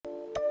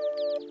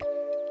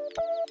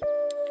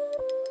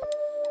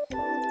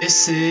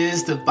This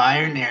is The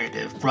Buyer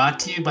Narrative, brought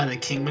to you by the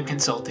Kingman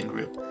Consulting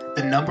Group,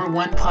 the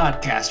 #1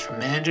 podcast for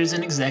managers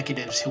and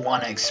executives who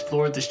want to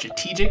explore the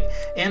strategic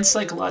and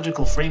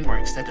psychological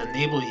frameworks that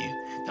enable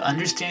you to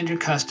understand your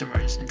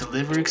customers and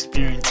deliver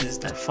experiences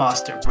that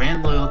foster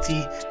brand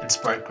loyalty and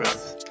spark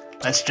growth.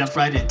 Let's jump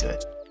right into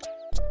it.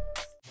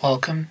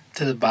 Welcome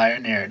to The Buyer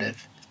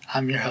Narrative.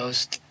 I'm your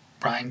host,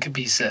 Brian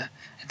Kabisa,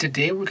 and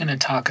today we're going to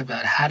talk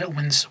about how to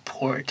win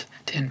support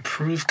to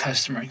improve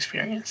customer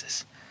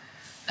experiences.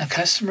 Now,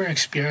 customer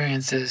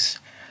experiences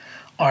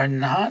are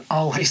not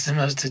always the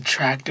most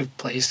attractive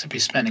place to be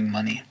spending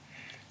money.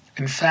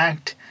 In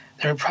fact,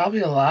 there are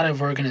probably a lot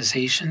of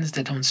organizations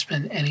that don't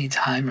spend any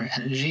time or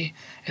energy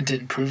into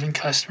improving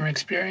customer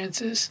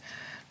experiences,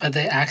 but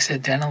they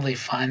accidentally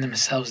find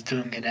themselves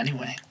doing it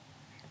anyway.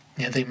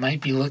 They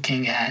might be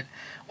looking at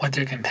what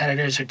their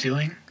competitors are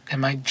doing. They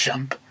might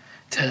jump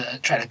to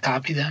try to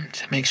copy them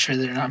to make sure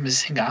they're not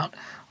missing out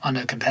on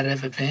a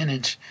competitive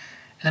advantage.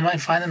 And they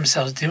might find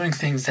themselves doing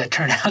things that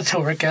turn out to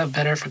work out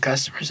better for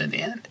customers in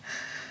the end.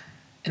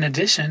 In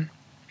addition,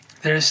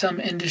 there are some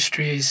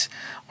industries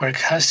where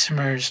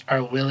customers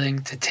are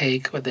willing to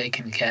take what they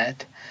can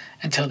get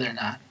until they're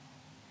not.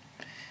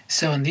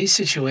 So in these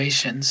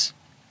situations,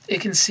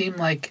 it can seem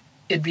like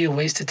it'd be a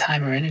waste of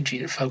time or energy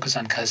to focus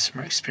on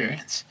customer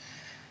experience.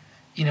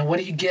 What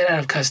do you get out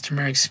of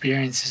customer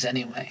experiences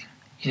anyway?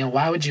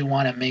 Why would you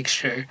want to make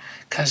sure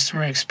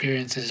customer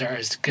experiences are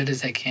as good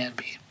as they can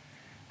be?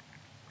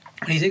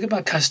 When you think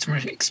about customer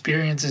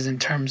experiences in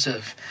terms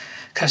of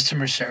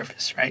customer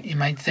service, right, you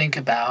might think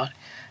about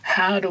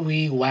how do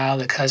we wow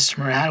the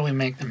customer, how do we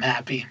make them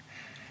happy?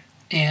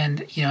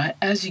 And,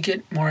 as you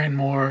get more and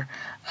more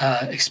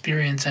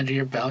experience under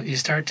your belt, you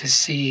start to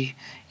see,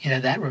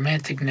 that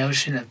romantic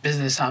notion of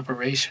business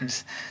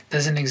operations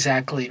doesn't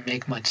exactly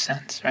make much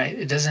sense, right?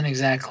 It doesn't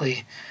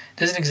exactly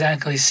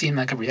seem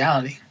like a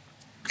reality,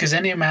 because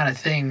any amount of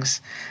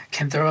things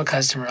can throw a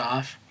customer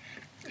off.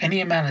 Any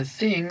amount of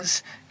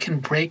things can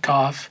break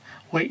off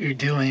what you're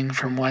doing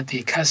from what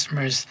the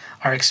customers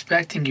are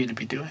expecting you to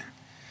be doing,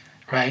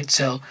 right?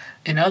 So,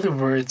 in other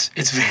words,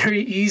 it's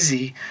very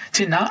easy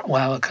to not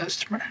wow a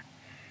customer.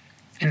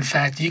 In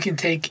fact, you can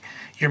take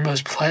your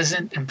most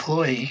pleasant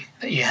employee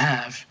that you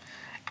have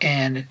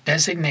and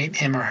designate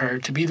him or her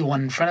to be the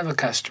one in front of a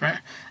customer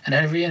at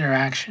every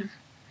interaction.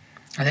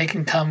 And they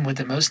can come with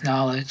the most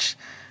knowledge,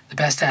 the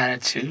best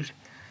attitude,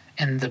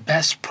 and the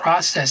best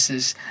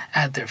processes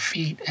at their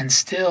feet and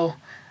still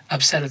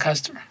upset a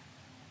customer.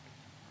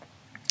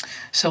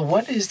 So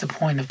what is the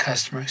point of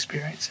customer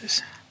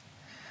experiences?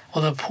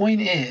 Well, the point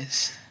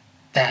is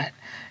that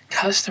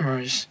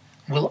customers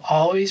will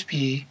always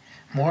be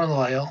more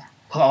loyal,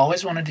 will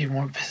always want to do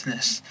more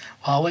business,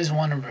 will always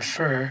want to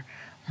refer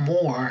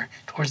more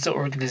towards the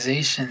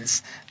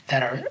organizations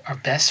that are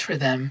best for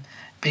them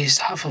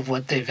based off of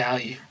what they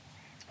value.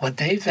 What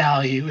they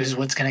value is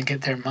what's going to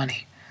get their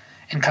money.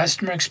 And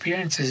customer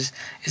experiences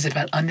is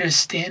about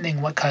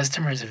understanding what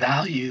customers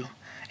value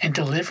and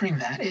delivering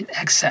that in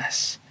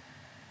excess.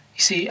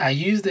 You see, I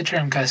use the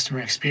term customer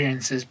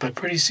experiences, but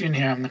pretty soon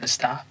here I'm going to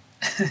stop.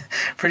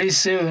 Pretty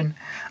soon,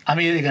 I'm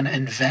either going to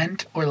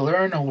invent or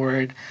learn a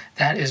word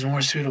that is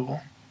more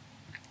suitable.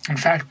 In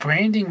fact,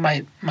 branding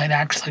might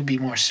actually be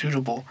more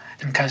suitable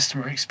than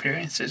customer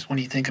experiences when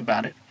you think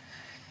about it.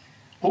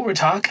 What we're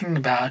talking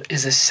about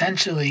is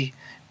essentially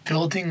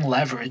building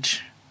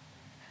leverage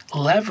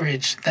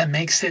that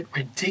makes it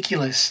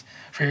ridiculous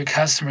for your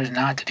customers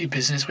not to do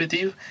business with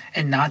you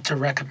and not to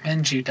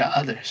recommend you to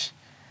others.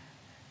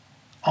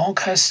 All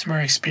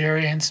customer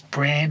experience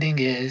branding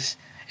is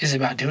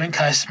about doing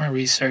customer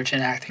research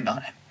and acting on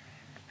it.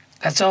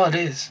 That's all it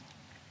is.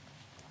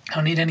 I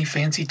don't need any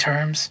fancy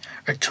terms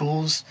or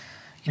tools.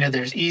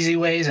 There's easy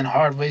ways and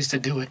hard ways to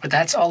do it, but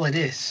that's all it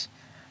is.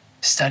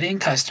 Studying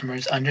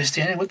customers,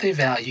 understanding what they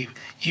value,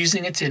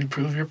 using it to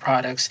improve your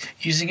products,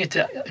 using it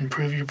to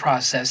improve your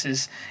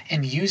processes,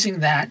 and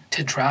using that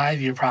to drive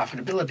your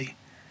profitability.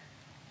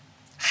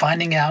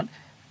 Finding out,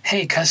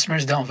 hey,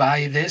 customers don't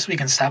value this, we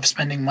can stop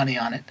spending money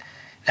on it.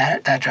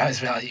 That drives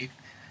value.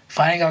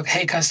 Finding out,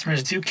 hey,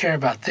 customers do care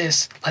about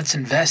this, let's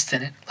invest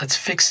in it, let's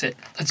fix it,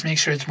 let's make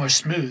sure it's more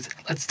smooth.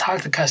 Let's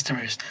talk to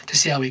customers to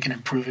see how we can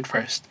improve it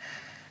first.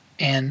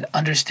 And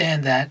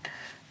understand that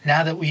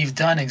now that we've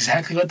done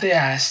exactly what they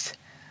asked,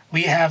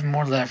 we have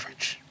more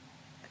leverage.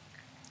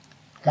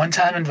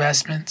 One-time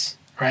investments,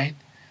 right,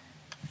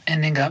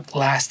 ending up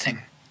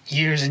lasting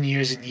years and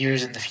years and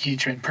years in the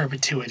future in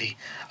perpetuity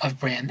of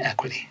brand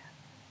equity.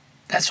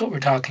 That's what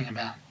we're talking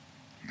about.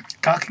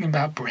 Talking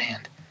about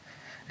brand.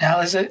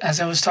 Now, as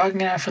I was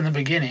talking about from the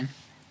beginning,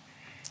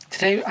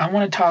 today I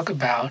want to talk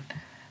about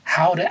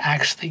how to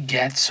actually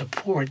get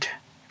support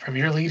from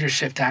your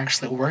leadership to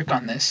actually work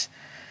on this.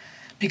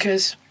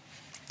 Because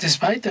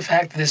despite the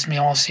fact that this may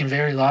all seem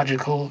very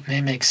logical,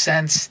 may make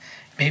sense,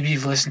 maybe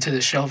you've listened to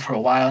the show for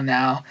a while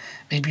now,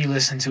 maybe you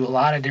listen to a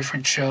lot of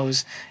different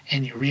shows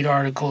and you read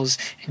articles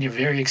and you're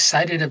very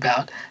excited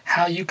about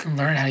how you can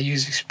learn how to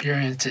use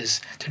experiences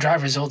to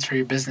drive results for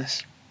your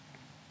business.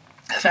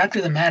 The fact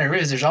of the matter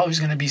is there's always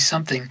going to be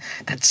something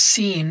that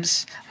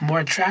seems more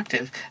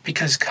attractive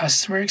because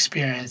customer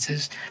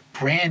experiences,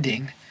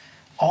 branding,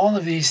 all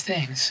of these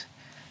things,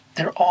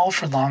 they're all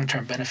for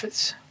long-term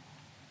benefits.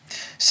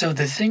 So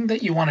the thing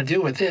that you want to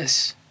do with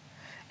this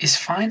is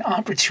find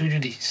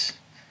opportunities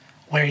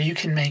where you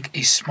can make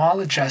a small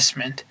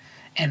adjustment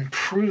and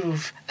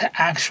prove the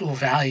actual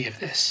value of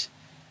this.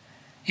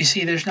 You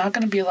see, there's not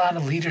going to be a lot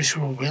of leaders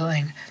who are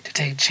willing to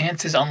take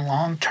chances on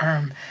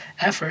long-term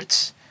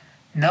efforts,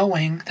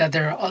 knowing that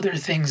there are other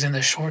things in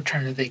the short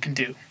term that they can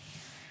do.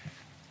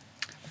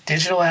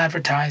 Digital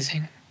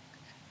advertising,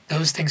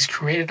 those things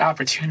created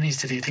opportunities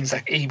to do things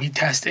like A/B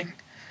testing.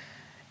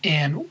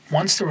 And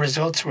once the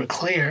results were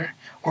clear,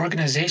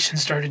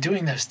 organizations started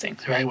doing those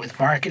things, right? With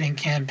marketing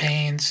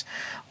campaigns,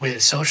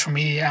 with social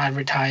media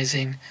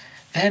advertising,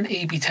 then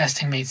A/B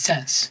testing made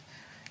sense.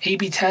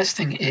 A/B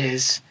testing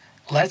is,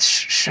 let's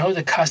show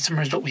the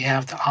customers what we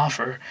have to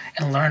offer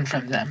and learn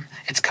from them.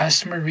 It's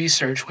customer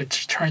research,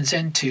 which turns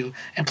into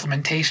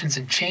implementations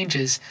and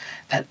changes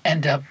that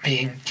end up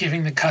being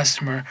giving the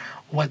customer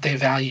what they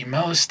value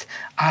most,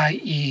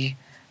 i.e.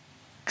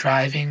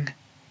 driving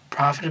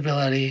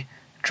profitability,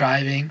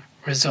 driving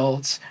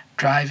results,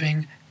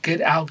 driving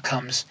good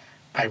outcomes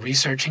by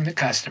researching the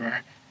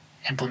customer,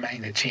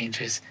 implementing the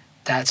changes.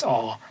 That's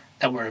all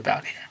that we're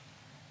about here.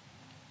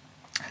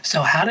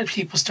 So how did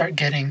people start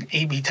getting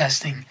A/B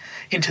testing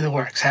into the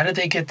works? How did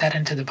they get that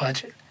into the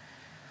budget?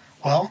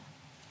 Well,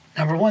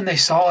 number one, they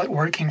saw it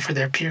working for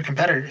their peer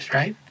competitors,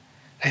 right?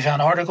 They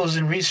found articles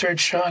and research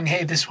showing,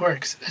 hey, this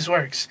works.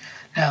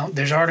 Now,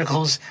 there's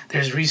articles,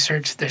 there's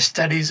research, there's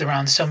studies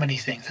around so many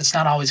things. It's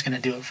not always going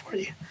to do it for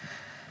you.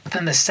 But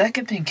then the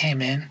second thing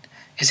came in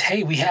is,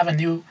 hey, we have a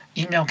new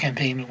email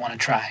campaign we want to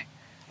try.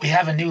 We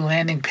have a new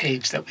landing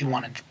page that we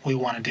want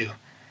to do.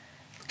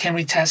 Can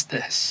we test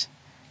this?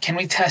 Can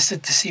we test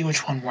it to see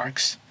which one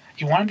works?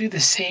 You want to do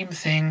the same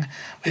thing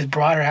with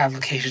broader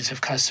applications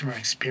of customer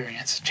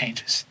experience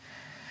changes.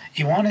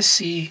 You want to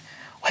see,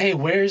 hey,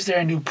 where is there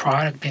a new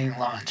product being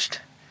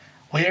launched?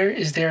 Where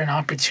is there an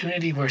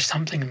opportunity where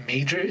something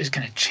major is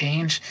going to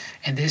change,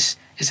 and this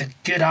is a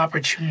good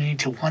opportunity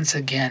to once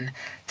again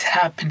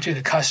tap into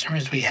the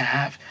customers we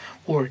have,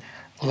 or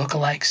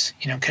lookalikes.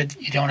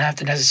 You don't have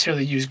to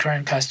necessarily use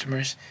current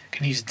customers. You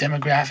can use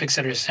demographics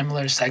that are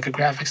similar,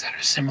 psychographics that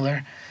are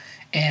similar,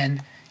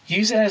 and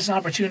use that as an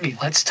opportunity.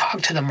 Let's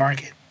talk to the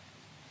market.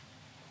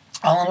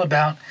 All I'm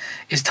about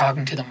is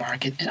talking to the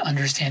market and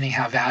understanding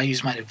how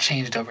values might have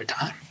changed over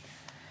time.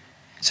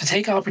 So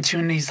take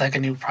opportunities like a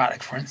new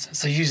product, for instance.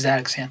 So use that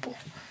example.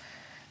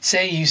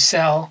 Say you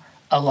sell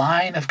a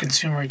line of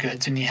consumer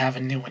goods and you have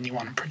a new one you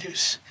want to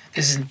produce.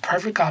 This is a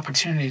perfect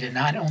opportunity to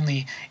not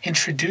only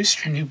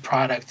introduce your new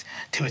product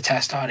to a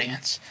test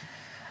audience,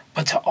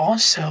 but to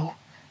also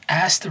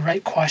ask the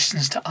right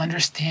questions to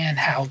understand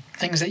how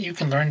things that you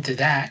can learn through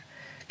that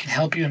can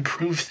help you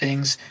improve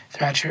things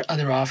throughout your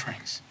other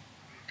offerings.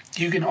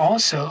 You can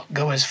also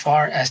go as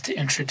far as to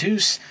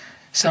introduce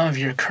some of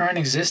your current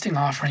existing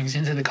offerings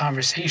into the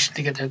conversation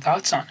to get their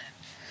thoughts on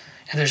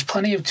it. And there's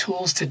plenty of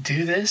tools to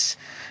do this,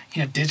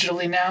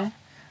 digitally now,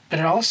 but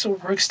it also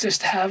works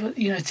just to have,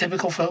 a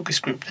typical focus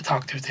group to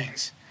talk through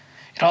things.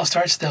 It all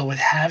starts, though, with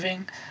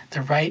having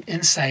the right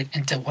insight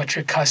into what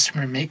your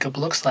customer makeup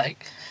looks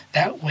like.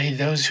 That way,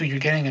 those who you're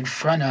getting in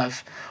front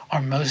of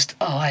are most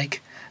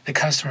alike the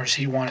customers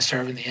who you want to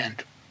serve in the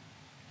end.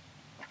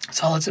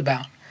 That's all it's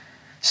about.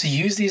 So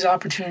use these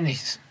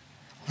opportunities.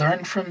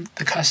 Learn from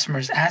the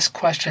customers. Ask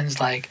questions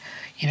like,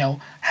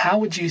 how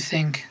would you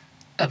think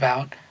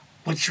about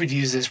what you would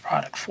use this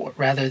product for,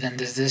 rather than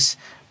does this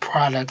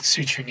product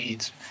suit your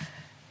needs?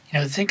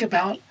 Think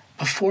about,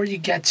 before you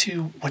get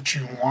to what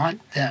you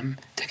want them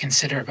to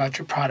consider about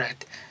your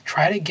product,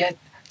 try to get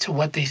to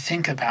what they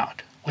think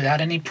about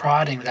without any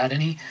prodding,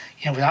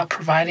 without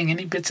providing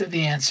any bits of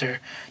the answer.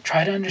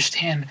 Try to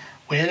understand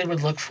where they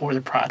would look for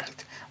the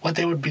product, what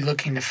they would be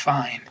looking to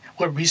find,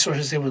 what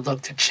resources they would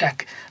look to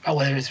check about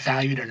whether it's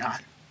valued or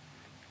not.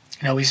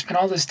 We spend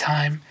all this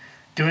time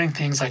doing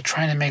things like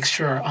trying to make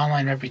sure our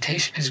online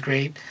reputation is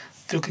great,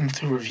 looking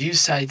through review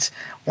sites.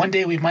 One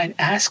day we might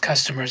ask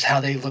customers how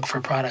they look for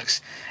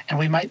products, and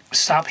we might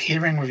stop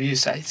hearing review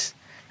sites.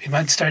 We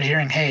might start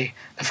hearing, hey,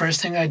 the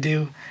first thing I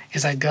do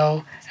is I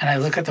go and I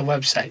look at the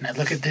website, and I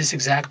look at this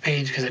exact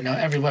page because I know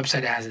every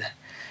website has it.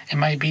 It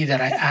might be that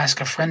I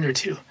ask a friend or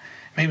two.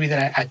 Maybe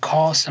that I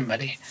call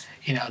somebody,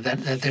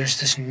 that there's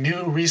this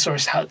new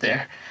resource out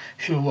there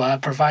who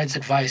provides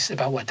advice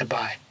about what to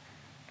buy.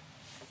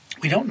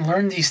 We don't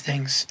learn these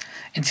things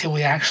until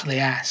we actually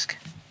ask.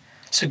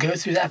 So go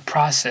through that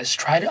process.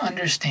 Try to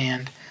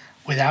understand,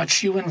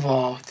 without you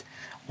involved,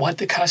 what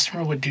the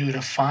customer would do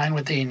to find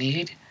what they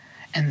need,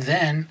 and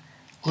then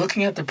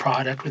looking at the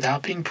product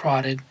without being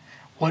prodded,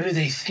 what do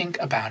they think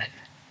about it?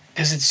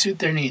 Does it suit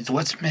their needs?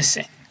 What's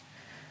missing?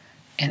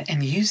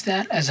 And use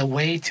that as a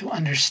way to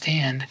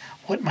understand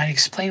what might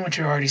explain what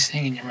you're already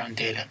seeing in your own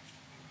data.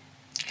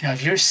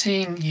 If you're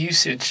seeing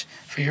usage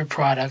for your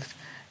product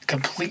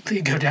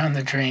completely go down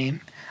the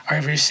drain, or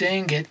if you're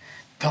seeing it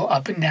go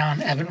up and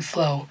down, ebb and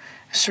flow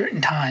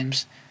certain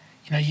times,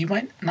 you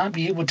might not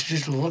be able to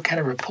just look at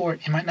a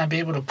report. You might not be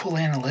able to pull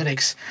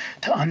analytics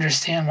to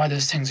understand why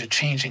those things are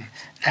changing.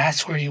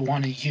 That's where you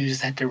want to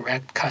use that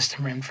direct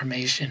customer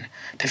information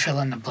to fill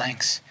in the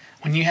blanks.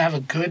 When you have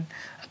a good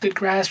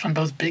grasp on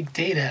both big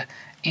data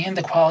and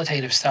the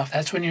qualitative stuff,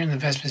 that's when you're in the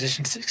best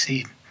position to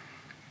succeed.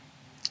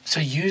 So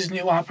use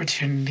new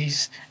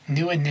opportunities,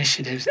 new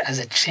initiatives as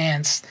a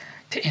chance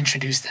to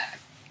introduce that.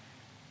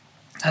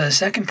 Now, the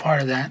second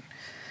part of that,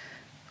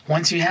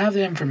 once you have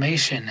the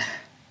information,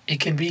 it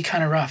can be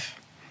kind of rough,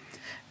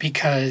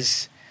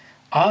 because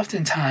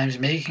oftentimes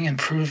making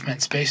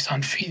improvements based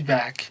on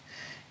feedback,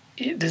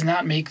 it does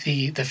not make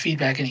the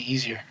feedback any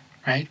easier,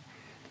 right?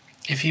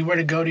 If you were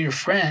to go to your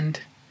friend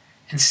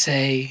and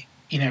say,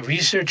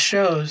 research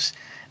shows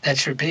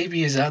that your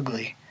baby is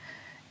ugly,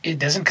 it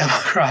doesn't come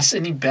across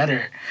any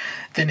better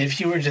than if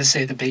you were to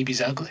say the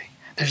baby's ugly.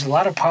 There's a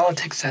lot of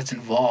politics that's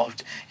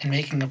involved in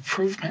making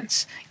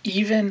improvements,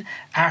 even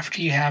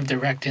after you have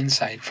direct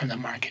insight from the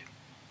market.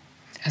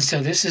 And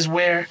so this is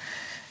where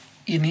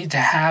you need to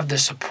have the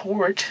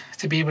support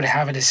to be able to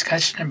have a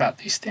discussion about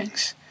these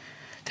things,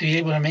 to be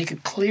able to make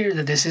it clear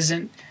that this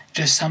isn't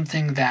just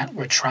something that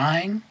we're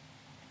trying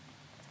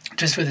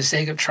just for the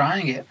sake of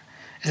trying it,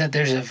 is that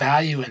there's a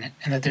value in it,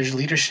 and that there's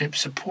leadership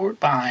support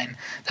behind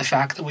the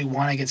fact that we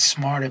want to get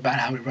smart about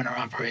how we run our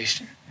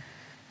operation.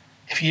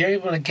 If you're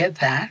able to get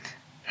that,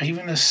 or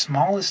even the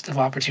smallest of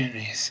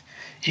opportunities,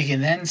 you can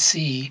then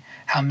see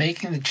how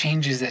making the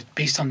changes that,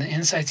 based on the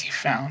insights you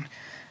found,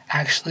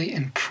 actually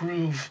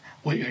improve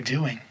what you're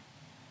doing.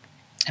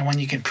 And when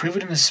you can prove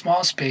it in a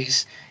small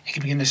space, it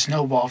can begin to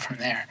snowball from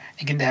there.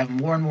 You begin to have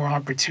more and more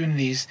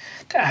opportunities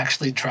to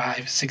actually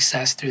drive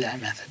success through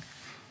that method.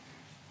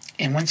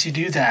 And once you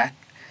do that,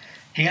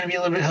 you're going to be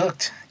a little bit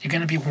hooked. You're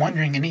going to be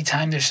wondering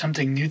anytime there's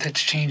something new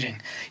that's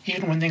changing,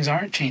 even when things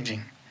aren't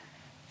changing.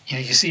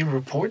 You see a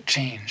report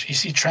change, you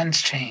see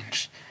trends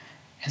change.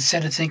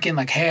 Instead of thinking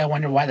like, hey, I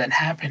wonder why that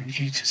happened,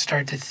 you just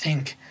start to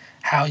think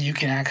how you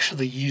can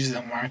actually use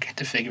the market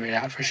to figure it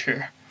out for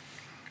sure.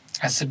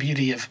 That's the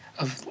beauty of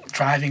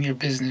driving your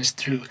business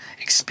through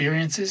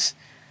experiences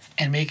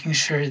and making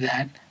sure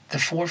that the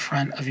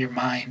forefront of your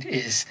mind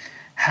is,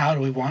 how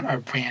do we want our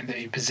brand to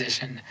be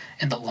positioned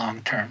in the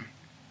long term?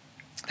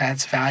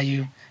 That's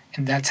value,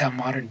 and that's how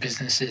modern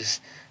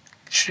businesses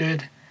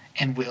should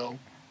and will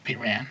be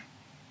ran.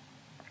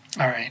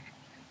 All right,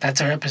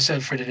 that's our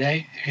episode for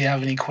today. If you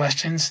have any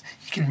questions,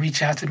 you can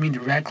reach out to me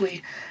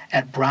directly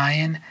at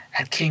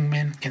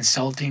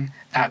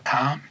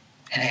brian@kingmanconsulting.com.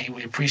 And hey,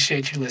 we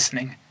appreciate you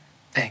listening.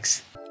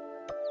 Thanks.